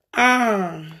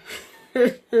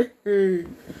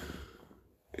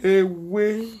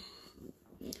 Way.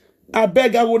 I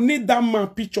beg, I will need that man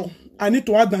picture. I need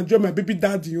to add and join my baby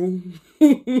daddy. You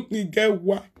get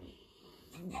what?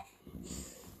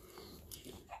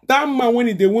 That man when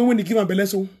he give him belly,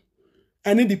 so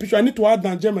I need the picture. I need to add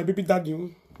and join my baby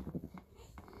daddy.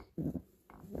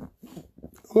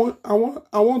 I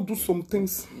want to do some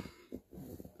things.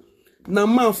 Na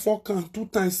man fuck her 2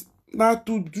 times. That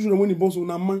 2 children when he born so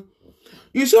na man.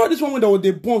 You see all this one when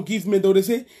they born give me, they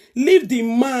say, leave the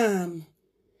man.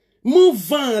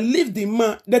 Move on, leave the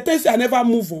man. They tell you say I never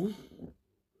move on.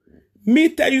 Me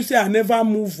tell you say I never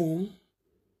move on.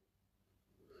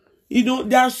 You know,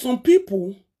 there are some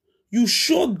people, you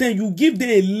show them, you give them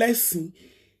a lesson.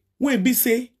 When it be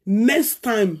say, next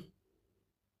time,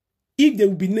 if there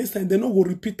will be next time, they not go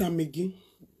repeat them again.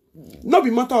 Not be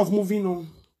matter of moving on.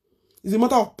 It's a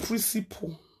matter of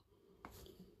principle.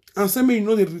 And say me, you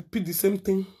know, they repeat the same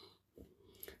thing.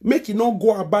 Make it not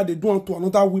go about they do unto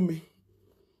another women.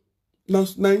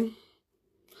 That's 9.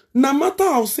 No matter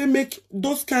how say make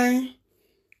those kind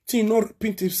thing not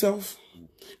repeat itself.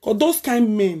 Because those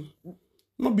kind men,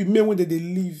 not be men when they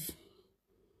live.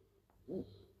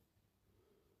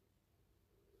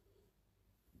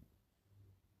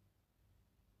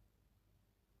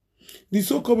 The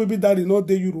so-called baby daddy not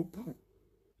dey Europe.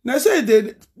 They say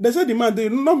the man they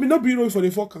not be Europe for the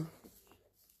fucker.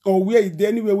 Or where he dey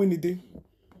anywhere when he dey.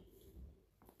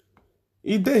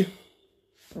 He dey.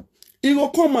 He will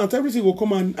come out, everything will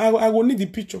come out. I will need the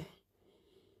picture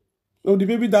of the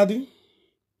baby daddy.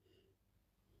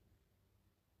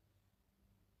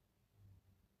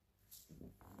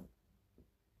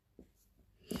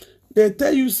 They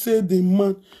tell you say the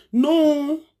man.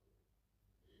 No.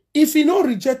 If he not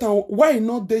reject her, why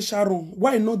not dey Sharon?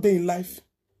 Why not dey in life?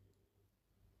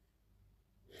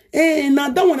 Hey, now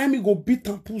that one I me go beat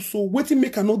and pull so waiting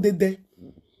make her not dey there.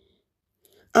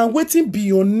 And waiting be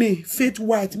your name, Faith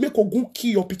White, make her go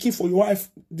kill your pikin for your wife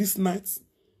this night.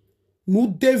 No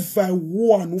devil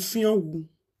war, no fear.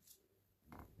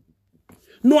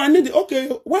 No, I need the okay.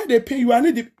 Why they pay you? I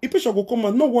need the picture go come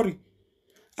out. No worry.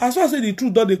 As far as I say the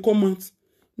truth, that they come out.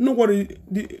 No worry.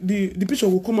 The picture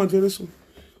will come out very soon.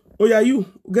 Oh yeah, you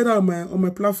get out on my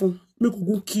platform. Make you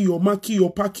go kill your man, kill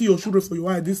your pa, kill your children for your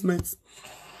wife this night.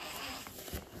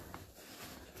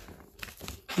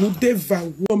 No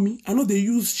devil war me. I know they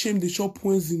use shame, they shop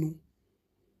points, you know.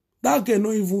 That girl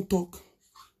not even talk.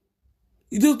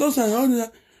 It just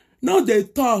doesn't. Now they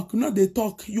talk.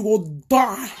 You will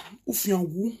die.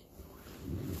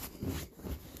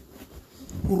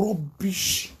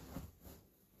 Rubbish.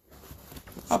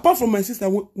 Apart from my sister,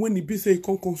 when the bitch say he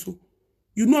can't console,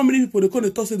 you know how many people they call the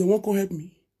talk say they won't come help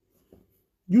me.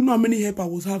 You know how many help I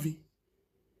was having.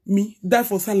 Me die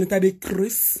for silent. I dey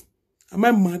crazy. Am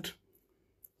I mad?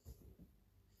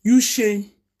 You shame.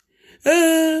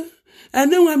 And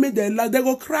then when I made them laugh, they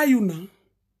go cry you now.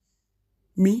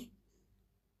 Me?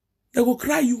 They go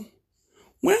cry you.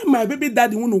 When my baby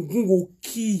daddy want to go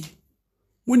key,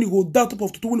 when you go down top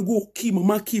of the when you go key,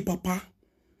 mama key, papa.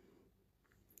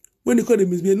 When they call them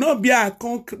misbehavior, not be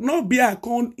a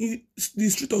con in the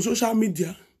street of social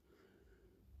media.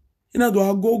 You know, do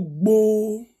I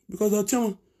go because I tell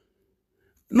you,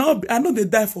 no, I know they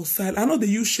die for silence. I know they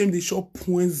use shame, they show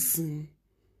poison.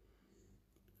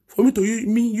 For me to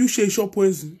use shame, show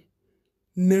poison.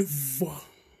 Never.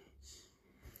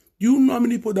 You know how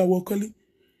many people that were calling?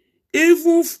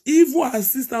 Even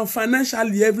assistant,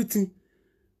 financially, everything.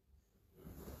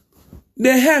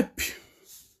 They help.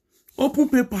 Open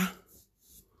paper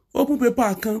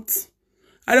account.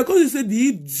 And because you say the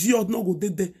idiot not go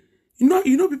there. You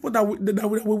know people that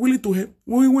were willing to help.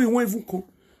 When even come.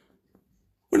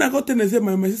 When I got 10 and said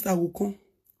my sister will come.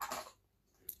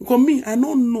 Because me, I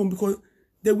don't know because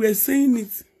they were saying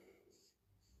it.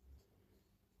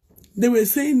 They were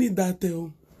saying it that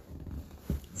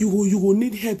you will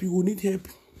need help. You will need help.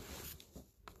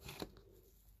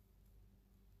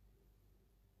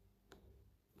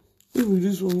 Maybe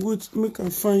this one. Wait, make I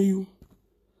find you.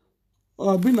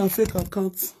 Oh, I've been a fake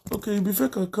account. Okay, you be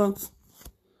fake account.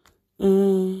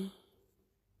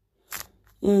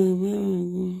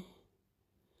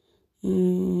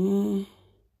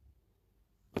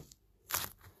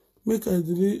 Make I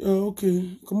delete.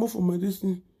 Okay, come off for my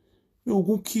destiny. You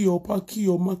go key your pa, key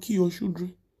your ma, key your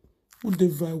children. Who the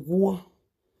war?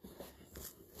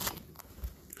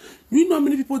 You know how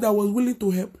many people that was willing to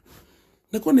help?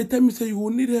 Like when they tell me say you will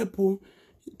need help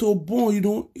to born, you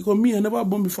know, because me I never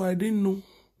born before, I didn't know.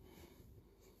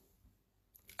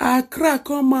 I crack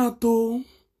come out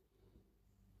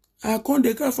I can't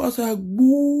they cry first I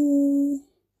boo.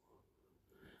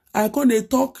 I can't they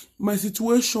talk my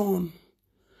situation.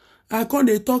 I can't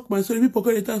they talk my story. People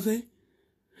can they say,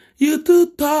 you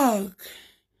too talk.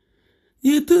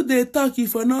 You too they talk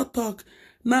if I not talk.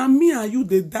 Now me and you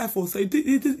they die for say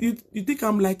you think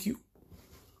I'm like you.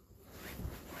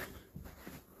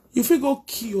 You feel go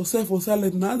kill yourself for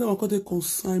silent. Now them are going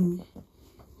consign me.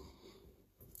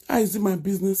 How is it my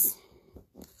business?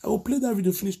 I will play that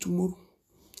video finish tomorrow.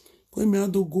 When me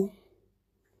out to go.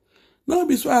 Now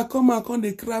be so I come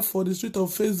they cry for the street of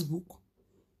Facebook.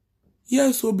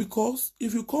 Yes, so because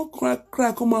if you can't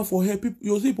cry come out for help,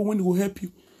 you'll see people when they will help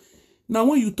you. Now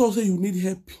when you talk say you need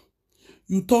help,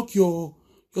 you talk your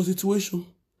situation.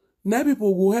 Now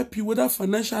people will help you whether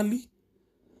financially,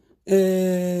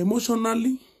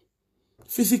 emotionally,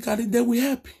 physically, they will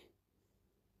help you.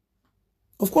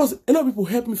 Of course, a lot of people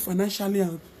help me financially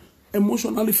and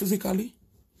emotionally, physically.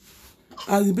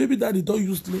 As the baby daddy don't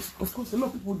useless. Of course, a lot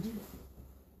of people do.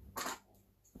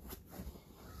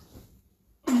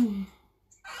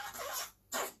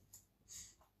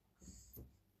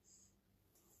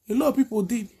 A lot of people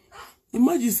did.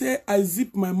 Imagine say I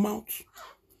zip my mouth.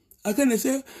 I can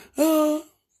say, oh,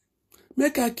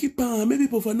 make I keep on. Maybe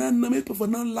people for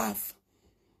not laugh.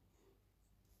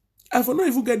 I for not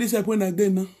even get this help when I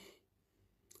get now.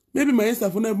 Maybe my sister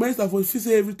for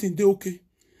say everything they okay.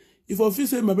 If I feel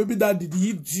say my baby daddy the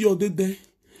idiot they there.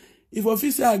 If I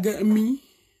feel say I get me,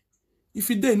 if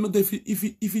he there not there, if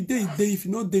he there, if he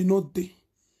not there, not there.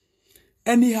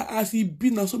 Anyhow, as he be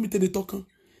now, so me tell the talking.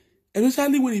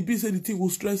 Especially when he be say the thing will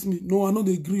stress me. No, I know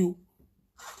they agree.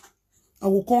 I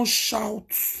will come shout.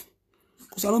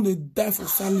 Because I know they die for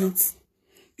silence.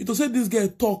 If to say this girl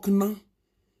talk now,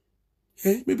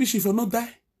 maybe she will not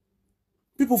die.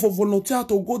 People for volunteer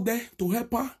to go there to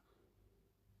help her.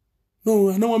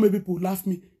 No, I don't want people laugh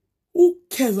me. Who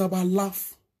cares about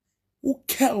laugh? Who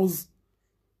cares?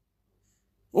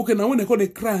 Okay, now when they call they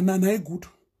cry, now it's good.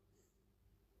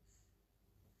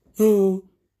 No,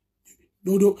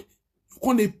 you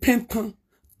call they paint.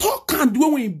 Talk and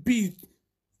do when it be.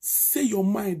 Say your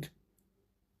mind.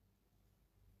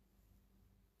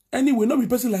 Anyway, not be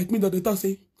person like me that they talk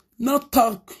say, now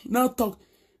talk. Now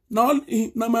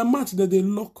my mouth that they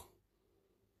lock.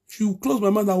 If you close my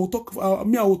mouth, I will talk. I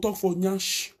will talk for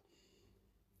nyash.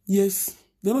 Yes,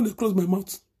 they don't close my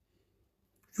mouth.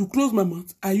 You close my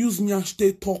mouth, I use nyash.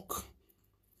 They talk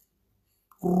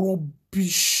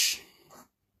rubbish.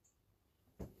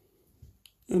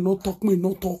 You no talk me,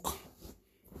 no talk.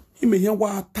 He may hear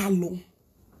what I tell long.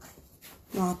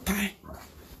 Now tie.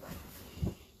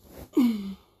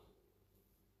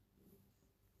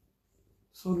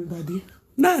 Sorry, daddy.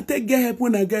 Now I take get help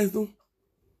when I get them.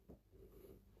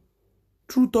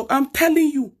 True talk. I'm telling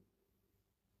you.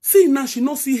 See now she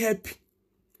not see help.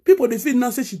 People they feel now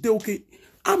say she dey okay.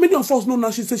 How many of us know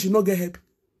now she say she not get help?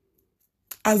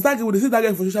 As that girl they say that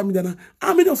girl for social media now.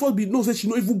 How many of us be know say she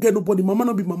not even get nobody? Mama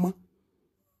not be mama.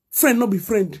 Friend not be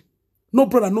friend. No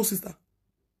brother, no sister.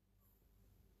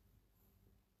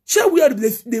 She weird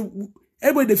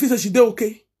everybody they feel say she dey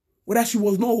okay. Whether she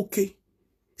was not okay.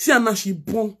 See now she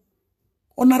born.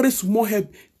 Honorary small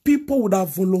help. People would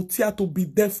have volunteered to be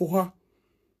there for her.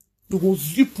 They go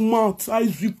zip mouth, I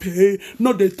zip her.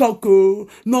 Not they talk,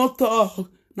 not talk.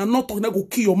 Now not talk, they go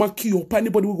kill your man, kill your pa.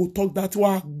 Anybody will go talk that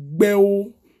way.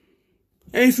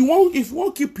 And if you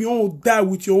want keep your own die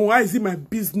with your own, how is it my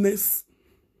business?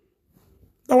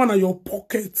 That one are your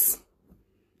pockets.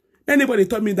 Anybody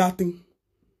tell me that thing,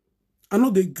 I know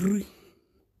they agree.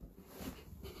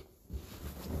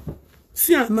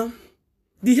 See now,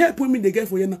 the help with me they get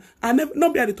for you now. I never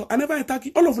not be at the talk. I never attack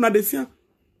you. All of them they see.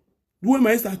 The way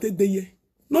my sister take the year.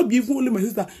 Not be even only my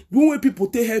sister. The way people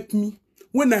take help me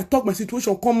when I talk my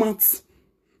situation come out.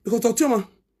 Because of you,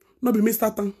 not be me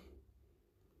starting.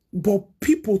 But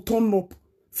people turn up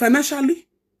financially.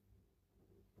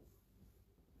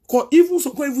 Cause even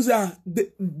so, even say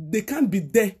they can't be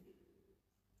there.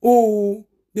 Oh,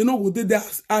 they not go there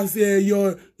as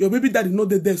your baby daddy not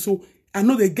there. So I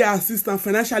know they get assistance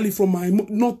financially from my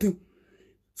nothing.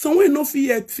 Someone not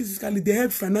help physically, they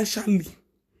help financially.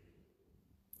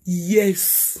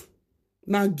 Yes.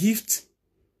 Now gift.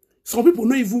 Some people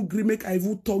not even agree make I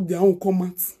even talk their own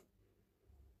comments.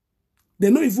 They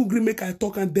not even agree make I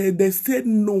talk and they said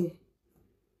no.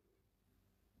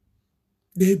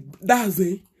 That's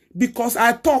it. Because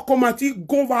I talk comment, it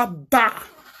go over there.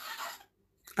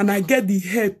 And I get the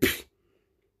help.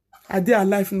 I did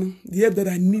alive now. The help that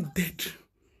I needed.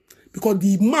 Because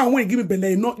the man when he give me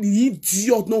belly, not the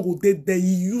idiot not go dead there,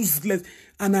 he useless.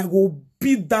 And I go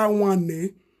beat that one, eh?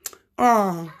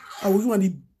 I will give him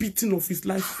the beating of his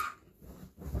life.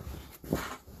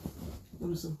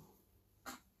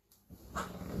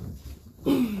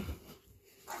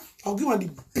 I'll give him the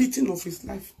beating of his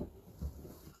life.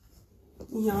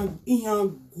 You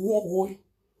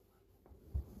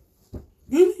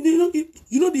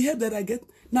know the help that I get?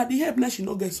 Now the help now she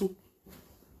not get so.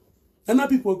 And now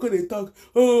people could talk.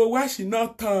 Oh, why she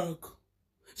not talk?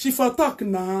 She for talk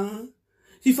now.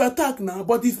 She for talk now.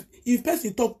 But if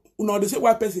person talk, you know they say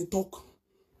why person talk.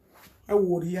 I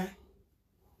worry.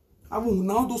 I won't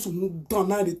now those who done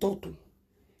now they talk to.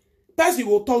 Person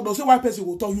will talk, don't say why person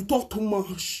will talk. You talk too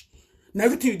much. Now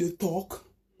everything they talk.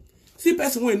 See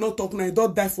person when not talk now, he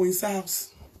don't die for his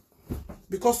house.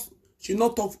 Because she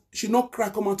not talk, she not cry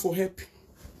come out for help.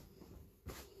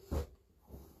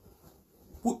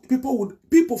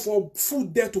 People for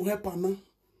food there to help her now.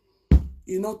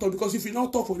 You not talk because if you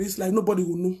not talk for this life, nobody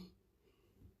will know.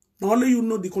 Now only you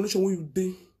know the condition where you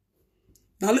dey.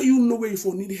 Now only you know where you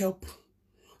for need help.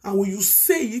 And when you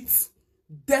say it,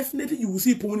 definitely you will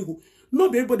see people when you go.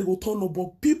 Not everybody will turn up,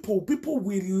 but people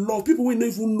will love. People will not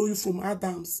even know you from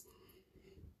Adams.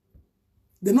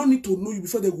 They don't need to know you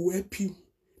before they go help you.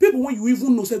 People when you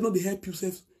even know, say not they help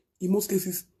yourself in most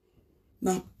cases.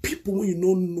 Now people when you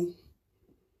don't know,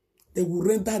 they will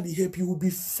render the help. You will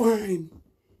be fine.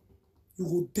 You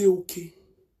will be okay.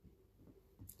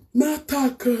 Not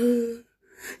talk.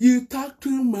 You talk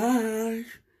too much.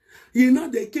 You know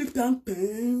they keep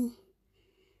something.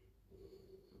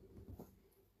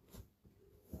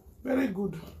 Very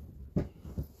good.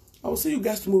 I will see you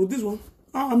guys tomorrow. This one,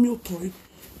 I'm your toy.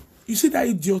 You see that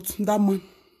idiot, that man.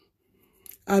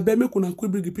 I bet me kuna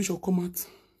quick bring the picture come out.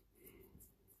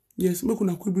 Yes, me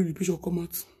kuna quick bring the picture come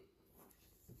out.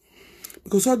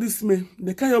 Because all this men,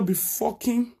 they can't be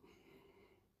fucking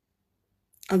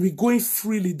and be going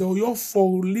freely. They'll your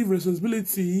for leave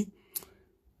responsibility.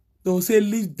 They'll say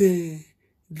leave there,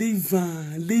 leave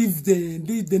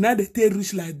there. Now they take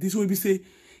rich like this. When we say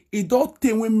it don't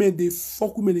take when men they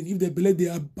fuck women, they give their belly, they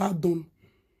are bad done.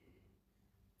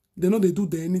 They know they do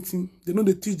the anything. They know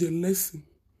they teach their lesson.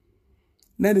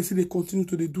 Now they say they continue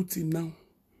to do till now.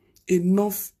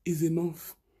 Enough is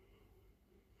enough.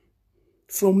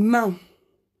 From now,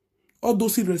 all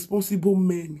those irresponsible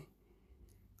men,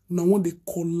 now when they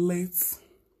collect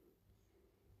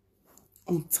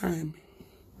on time,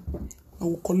 I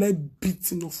will collect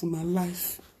beating of my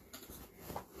life.